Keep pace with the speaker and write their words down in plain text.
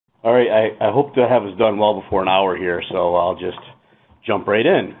All right, I hope to have this done well before an hour here, so I'll just jump right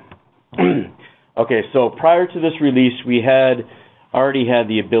in. Okay, so prior to this release, we already had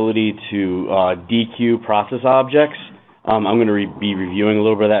the ability to DQ process objects. I'm going to be reviewing a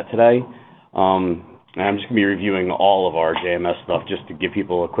little bit of that today. And I'm just going to be reviewing all of our JMS stuff just to give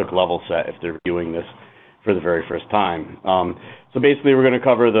people a quick level set if they're viewing this for the very first time. So basically, we're going to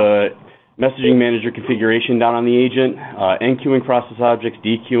cover the messaging manager configuration down on the agent, enqueuing process objects,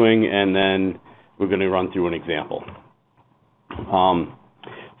 dequeuing, and then we're going to run through an example.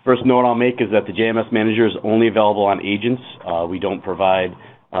 First note I'll make is that the JMS Manager is only available on agents. We don't provide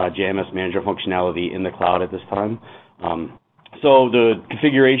JMS Manager functionality in the cloud at this time. So the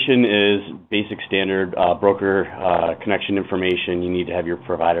configuration is basic standard broker connection information. You need to have your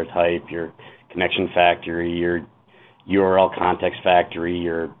provider type, your connection factory, your URL context factory,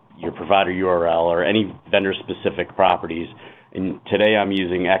 your provider URL, or any vendor-specific properties. And today I'm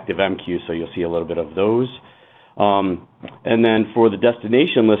using ActiveMQ, so you'll see a little bit of those. And then for the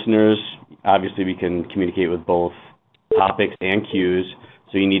destination listeners, obviously we can communicate with both topics and queues,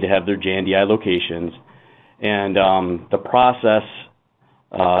 so you need to have their JNDI locations. And the process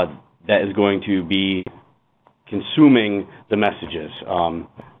that is going to be consuming the messages.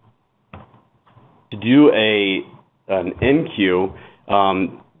 To do an enqueue,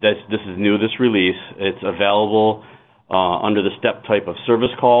 this is new, this release, it's available under the step type of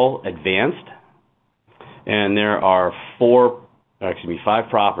service call, advanced. And there are five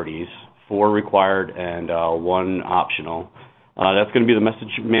properties, 4 required and 1 optional. That's going to be the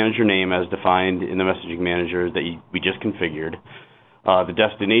message manager name as defined in the messaging manager that we just configured. The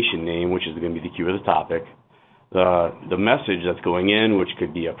destination name, which is going to be the queue of the topic. The message that's going in, which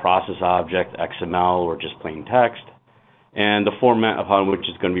could be a process object, XML, or just plain text. And the format upon which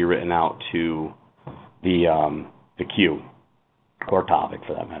it's going to be written out to the queue, or topic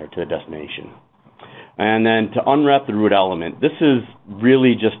for that matter, to the destination. And then to unwrap the root element, this is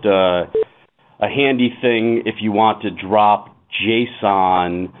really just a handy thing if you want to drop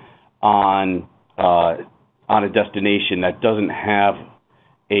JSON on a destination that doesn't have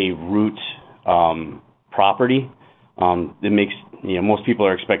a root property. It makes, most people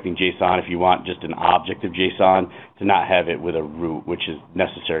are expecting JSON if you want just an object of JSON to not have it with a root, which is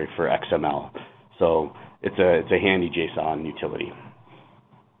necessary for XML. So it's a handy JSON utility.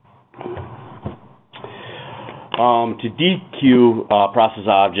 To dequeue process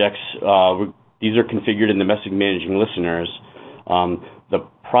objects, these are configured in the message managing listeners. The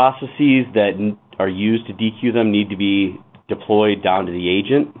processes that are used to dequeue them need to be deployed down to the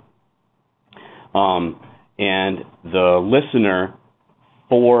agent. And the listener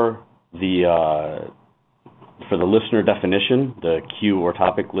for the listener definition, the queue or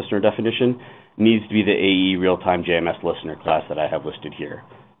topic listener definition, needs to be the AE real-time JMS listener class that I have listed here.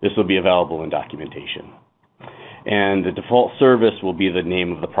 This will be available in documentation. And the default service will be the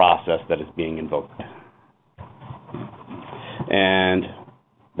name of the process that is being invoked. And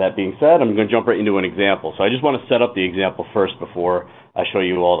that being said, I'm going to jump right into an example. So I just want to set up the example first before I show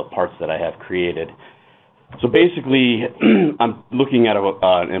you all the parts that I have created. So basically, I'm looking at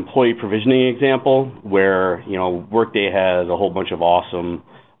an employee provisioning example where, Workday has a whole bunch of awesome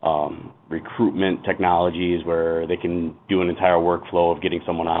recruitment technologies where they can do an entire workflow of getting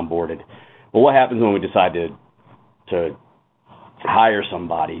someone onboarded. But what happens when we decide to hire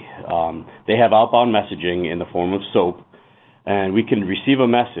somebody? They have outbound messaging in the form of SOAP, and we can receive a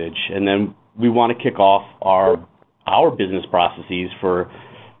message, and then we want to kick off our business processes for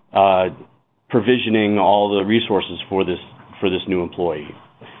provisioning all the resources for this new employee.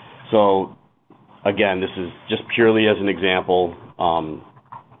 So again, this is just purely as an example.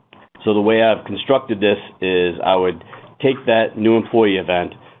 So the way I've constructed this is I would take that new employee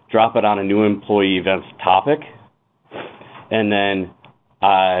event, drop it on a new employee event's topic, and then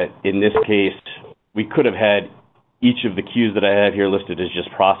in this case, we could have had each of the queues that I have here listed as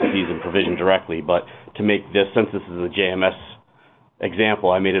just processes and provision directly, but to make this, since this is a JMS example,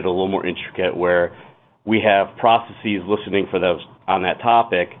 I made it a little more intricate where we have processes listening for those on that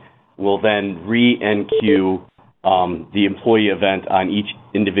topic. We'll then re-enqueue the employee event on each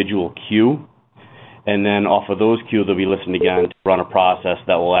individual queue, and then off of those queues, they'll be listened again to run a process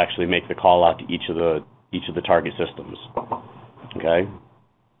that will actually make the call out to each of the target systems. Okay,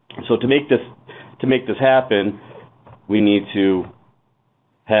 so to make this happen, we need to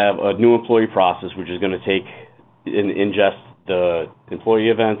have a new employee process, which is going to take and ingest the employee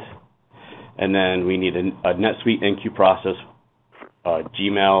event, and then we need a NetSuite enqueue process,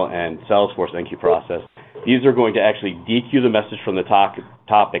 Gmail and Salesforce enqueue process. These are going to actually dequeue the message from the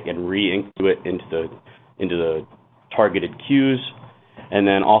topic and re-enqueue it into the targeted queues. And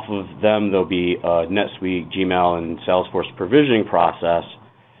then off of them, there'll be a NetSuite, Gmail, and Salesforce provisioning process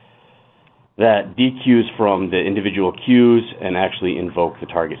that dequeues from the individual queues and actually invoke the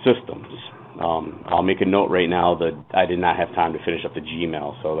target systems. I'll make a note right now that I did not have time to finish up the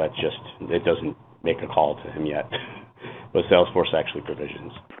Gmail, so that's just, it doesn't make a call to him yet. But Salesforce actually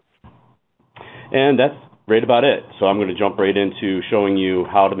provisions. And that's right about it. So I'm going to jump right into showing you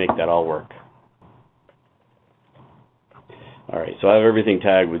how to make that all work. All right, so I have everything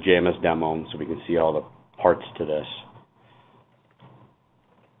tagged with JMS demo so we can see all the parts to this.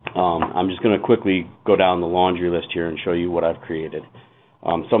 I'm just going to quickly go down the laundry list here and show you what I've created.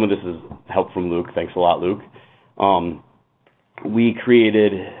 Some of this is help from Luke. Thanks a lot, Luke. I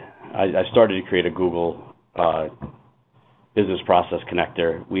started to create a Google business process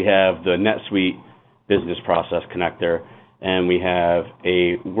connector. We have the NetSuite business process connector, and we have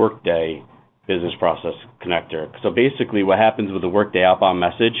a Workday business process connector. So basically what happens with the Workday outbound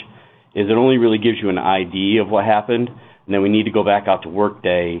message is it only really gives you an ID of what happened, and then we need to go back out to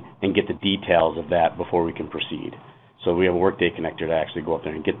Workday and get the details of that before we can proceed. So we have a Workday connector to actually go up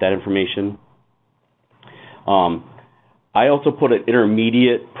there and get that information. I also put an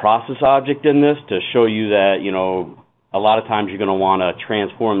intermediate process object in this to show you that, you know, a lot of times you're going to want to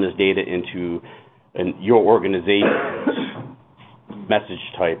transform this data into your organization's message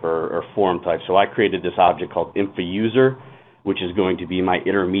type or form type. So I created this object called InfoUser, which is going to be my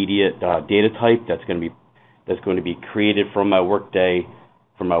intermediate data type that's going to be created from my Workday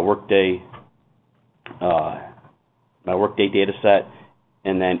data set,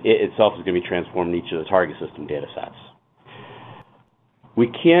 and then it itself is going to be transformed in each of the target system data sets. We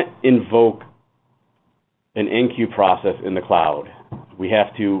can't invoke an NQ process in the cloud. We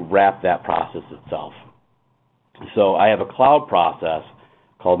have to wrap that process itself. So I have a cloud process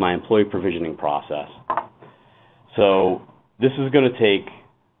called my employee provisioning process. So this is going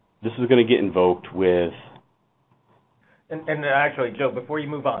to get invoked with. And actually, Joe, before you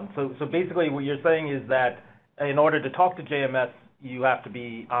move on, so basically what you're saying is that in order to talk to JMS, you have to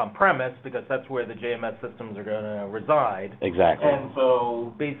be on-premise because that's where the JMS systems are going to reside. Exactly. And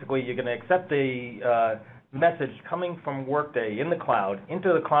so basically you're going to accept a message coming from Workday in the cloud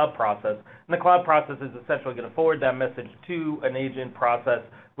into the cloud process, and the cloud process is essentially going to forward that message to an agent process,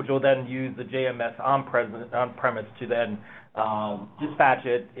 which will then use the JMS on-premise to then dispatch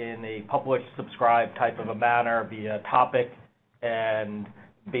it in a publish, subscribe type of a manner via topic, and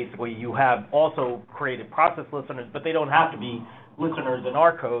basically you have also created process listeners, but they don't have to be listeners in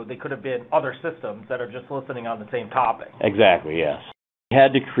our code. They could have been other systems that are just listening on the same topic. Exactly, yes. We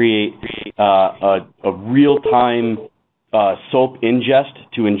had to create a real-time SOAP ingest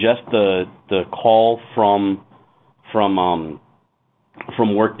to ingest the call from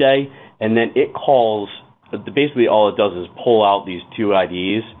Workday, and then it calls. Basically, all it does is pull out these two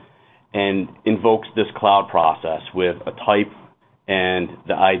IDs and invokes this cloud process with a type and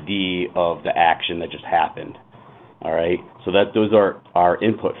the ID of the action that just happened. All right, so those are our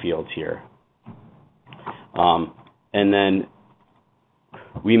input fields here, and then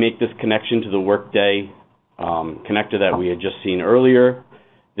we make this connection to the Workday connector that we had just seen earlier.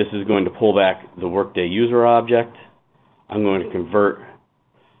 This is going to pull back the Workday user object. I'm going to convert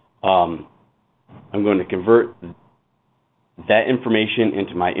that information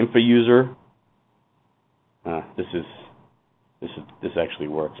into my InfoUser. This actually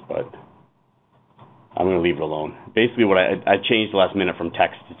works, but I'm going to leave it alone. Basically, what I changed last minute from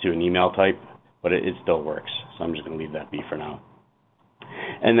text to an email type, but it still works. So I'm just going to leave that be for now.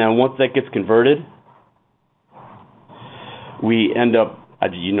 And then once that gets converted, we end up,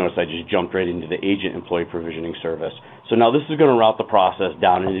 you notice I just jumped right into the agent employee provisioning service. So now this is going to route the process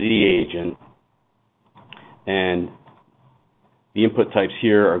down into the agent, and the input types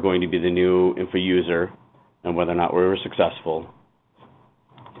here are going to be the new InfoUser and whether or not we were successful.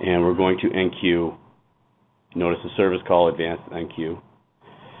 And we're going to NQ. Notice the service call advanced NQ.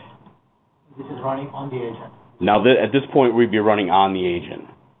 This is running on the agent. Now, at this point, we'd be running on the agent.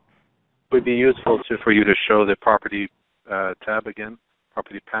 It would be useful for you to show the property tab again,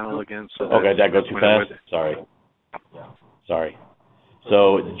 property panel again. So okay, that goes too fast? Sorry. Yeah. Sorry.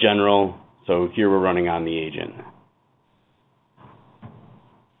 So general, so here we're running on the agent.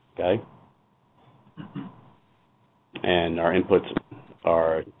 Okay? And our inputs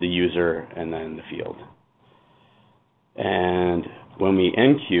are the user and then the field. And when we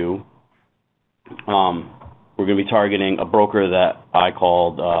NQ, we're going to be targeting a broker that I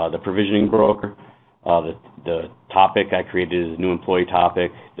called the provisioning broker. The topic I created is new employee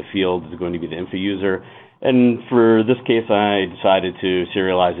topic. The field is going to be the InfoUser. And for this case, I decided to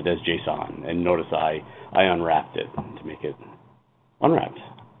serialize it as JSON. And notice I unwrapped it to make it unwrapped.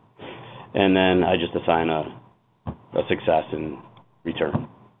 And then I just assign a success and return.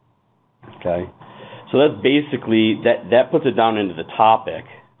 Okay? So that's basically, that puts it down into the topic.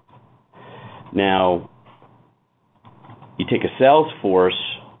 Now, you take a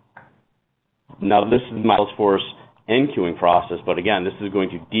Salesforce. Now, this is my Salesforce enqueuing process, but again, this is going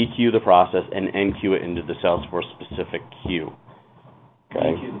to dequeue the process and enqueue it into the Salesforce specific queue. Okay?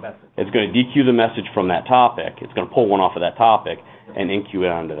 Dequeue the message. It's going to dequeue the message from that topic. It's going to pull one off of that topic and enqueue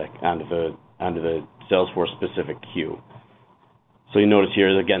it onto the Salesforce specific queue. So you notice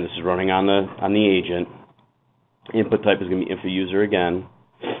here, again, this is running on the agent. Input type is going to be info user again,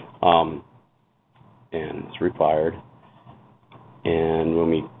 and it's required. And when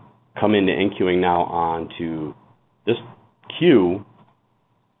we come into enqueuing now onto this queue,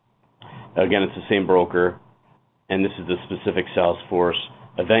 again, it's the same broker, and this is the specific Salesforce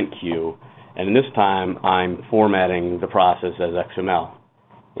event queue. And this time, I'm formatting the process as XML,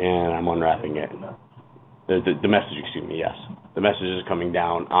 and I'm unwrapping it. The message, excuse me, yes. The message is coming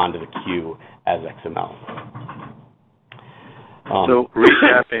down onto the queue as XML. So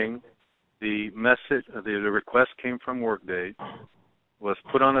recapping, the message, the request came from Workday, was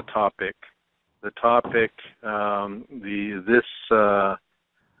put on a topic. The topic,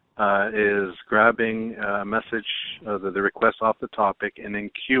 is grabbing a message, the request off the topic, and then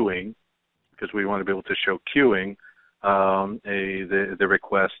queuing, because we want to be able to show queuing the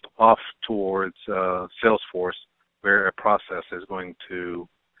request off towards Salesforce, where a process is going to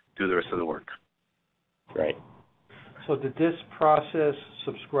do the rest of the work. Right. So did this process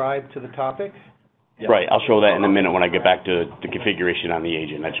subscribe to the topic? Yeah. Right. I'll show that in a minute when I get back to the configuration on the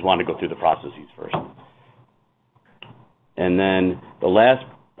agent. I just want to go through the processes first. And then the last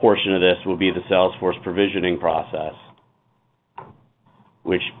portion of this will be the Salesforce provisioning process,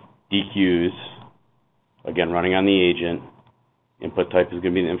 which dequeues, again, running on the agent. Input type is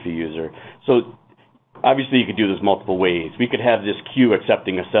going to be an info user. So obviously you could do this multiple ways. We could have this queue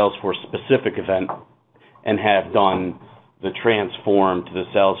accepting a Salesforce specific event and have done the transform to the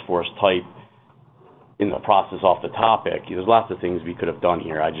Salesforce type in the process off the topic. There's lots of things we could have done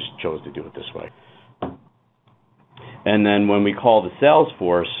here. I just chose to do it this way. And then when we call the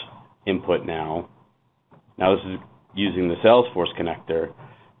Salesforce input now this is using the Salesforce connector.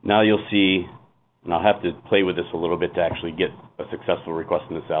 Now you'll see, and I'll have to play with this a little bit to actually get a successful request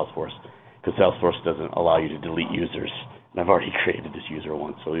in the Salesforce, because Salesforce doesn't allow you to delete users. And I've already created this user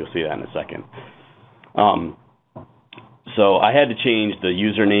once, so you'll see that in a second. So I had to change the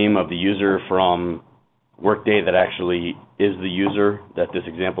username of the user from Workday that actually is the user that this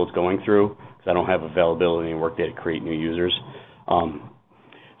example is going through, because I don't have availability in Workday to create new users.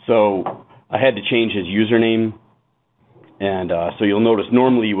 So I had to change his username, and so you'll notice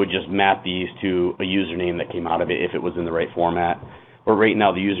normally you would just map these to a username that came out of it if it was in the right format. But right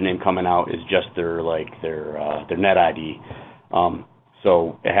now the username coming out is just their net ID.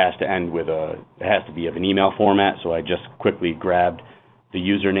 So it has to end with it has to be of an email format. So I just quickly grabbed the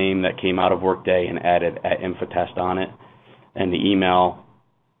username that came out of Workday and added @infotest on it, and the email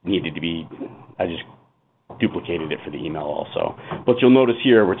needed to be, I just duplicated it for the email also. But you'll notice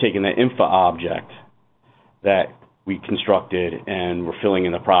here we're taking the info object that we constructed and we're filling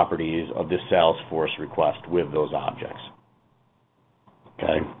in the properties of this Salesforce request with those objects.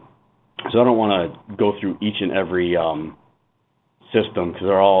 Okay, so I don't want to go through each and every system,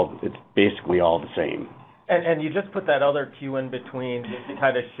 because it's basically all the same. And you just put that other queue in between just to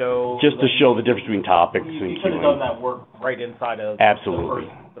kind of show... Just to show the difference between topics and You could have done that work right inside of Absolutely.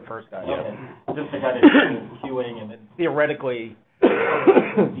 the first guy. Yeah. Okay. Just to kind of show queuing, and then theoretically,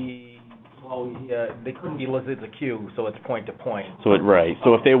 they couldn't be listed as a queue, so it's point to point. So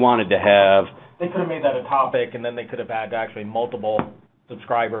So if they wanted to have... They could have made that a topic, and then they could have had actually multiple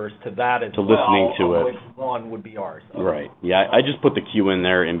subscribers to that as to well, listening to it. Which one would be ours. Okay. Right. Yeah, I just put the queue in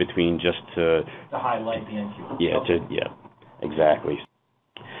there in between just to highlight the NQ. Yeah, okay. Exactly.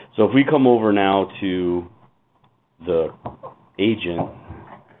 So if we come over now to the agent,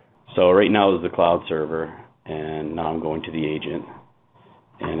 so right now is the cloud server, and now I'm going to the agent,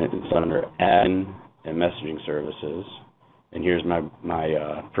 and it's under admin and messaging services, and here's my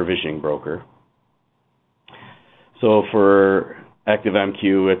provisioning broker. So for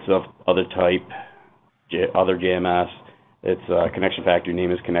ActiveMQ, it's of other type, other JMS. It's Connection Factory,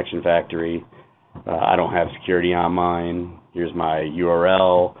 name is Connection Factory. I don't have security on mine. Here's my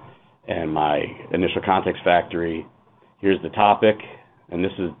URL and my initial context factory. Here's the topic, and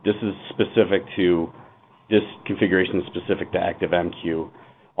this is specific to, this configuration is specific to ActiveMQ.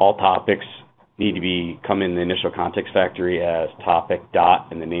 All topics need to come in the initial context factory as topic dot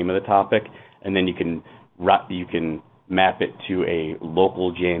and the name of the topic, and then you can map it to a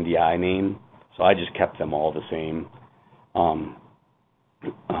local JNDI name. So I just kept them all the same. And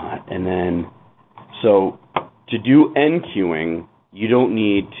then, so to do NQing, you don't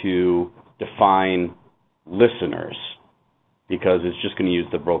need to define listeners because it's just going to use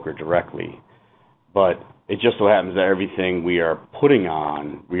the broker directly. But it just so happens that everything we are putting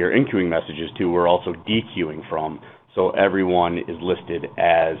on, we are NQing messages to, we're also DQing from, so everyone is listed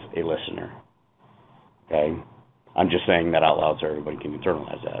as a listener. Okay? I'm just saying that out loud so everybody can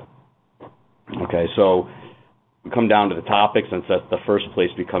internalize that. Okay, so we come down to the topic since that's the first place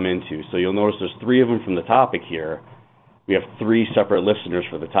we come into. So you'll notice there's 3 of them from the topic here. We have 3 separate listeners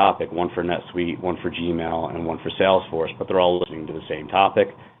for the topic, one for NetSuite, one for Gmail, and one for Salesforce, but they're all listening to the same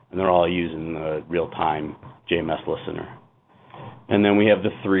topic, and they're all using the real-time JMS listener. And then we have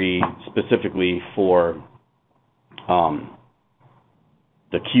the 3 specifically for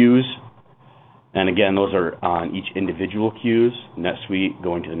the queues. And again, those are on each individual queues. NetSuite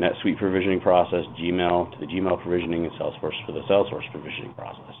going to the NetSuite provisioning process, Gmail to the Gmail provisioning, and Salesforce for the Salesforce provisioning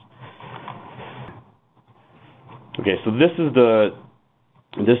process. Okay, so this is the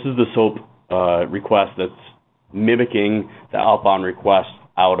SOAP request that's mimicking the outbound request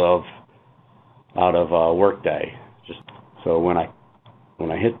out of Workday. Just so when I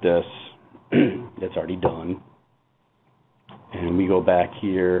hit this, it's already done, and we go back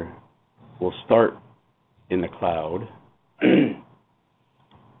here. We'll start in the cloud, and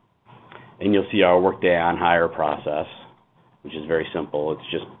you'll see our Workday on hire process, which is very simple. It's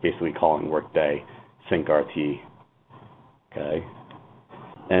just basically calling Workday sync RT. Okay,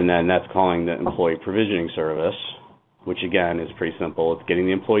 and then that's calling the employee provisioning service, which again is pretty simple. It's getting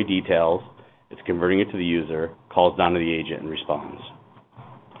the employee details, it's converting it to the user, calls down to the agent, and responds.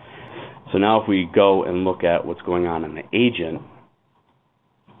 So now if we go and look at what's going on in the agent,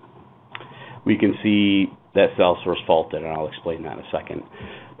 we can see that Salesforce faulted, and I'll explain that in a second.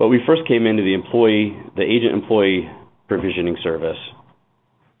 But we first came into the agent employee provisioning service,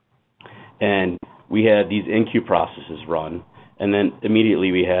 and we had these NQ processes run, and then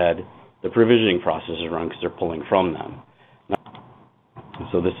immediately we had the provisioning processes run because they're pulling from them.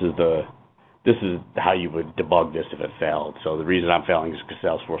 So this is how you would debug this if it failed. So the reason I'm failing is because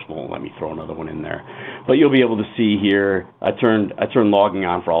Salesforce won't let me throw another one in there. But you'll be able to see here, I turned logging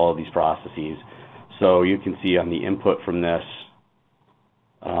on for all of these processes. So you can see on the input from this,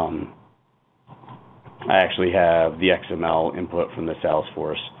 I actually have the XML input from the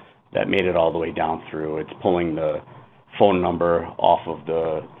Salesforce that made it all the way down through. It's pulling the phone number off of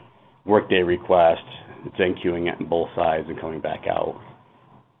the Workday request. It's NQing it on both sides and coming back out.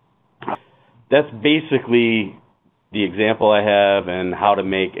 That's basically the example I have and how to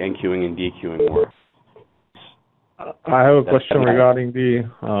make NQing and DQing work. I have a question regarding the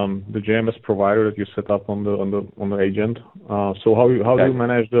JMS provider that you set up on the agent. So how do you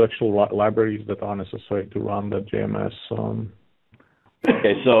manage the actual libraries that are necessary to run the JMS?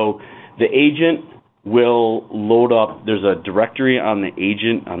 Okay, so the agent will load up. There's a directory on the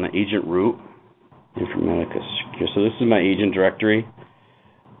agent root. Informatica Secure. So this is my agent directory.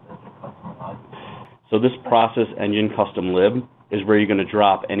 So this process engine custom lib is where you're going to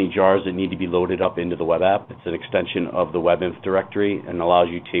drop any jars that need to be loaded up into the web app. It's an extension of the webinf directory and allows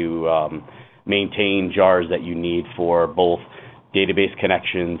you to maintain jars that you need for both database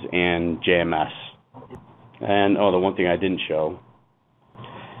connections and JMS. And the one thing I didn't show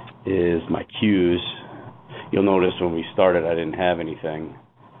is my queues. You'll notice when we started I didn't have anything.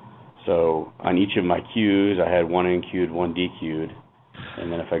 So on each of my queues I had one NQ'd, one DQ'd.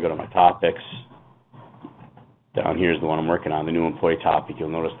 And then if I go to my topics, down here is the one I'm working on, the new employee topic. You'll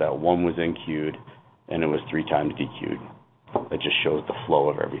notice that one was NQ'd and it was 3 times DQ'd. That just shows the flow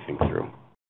of everything through.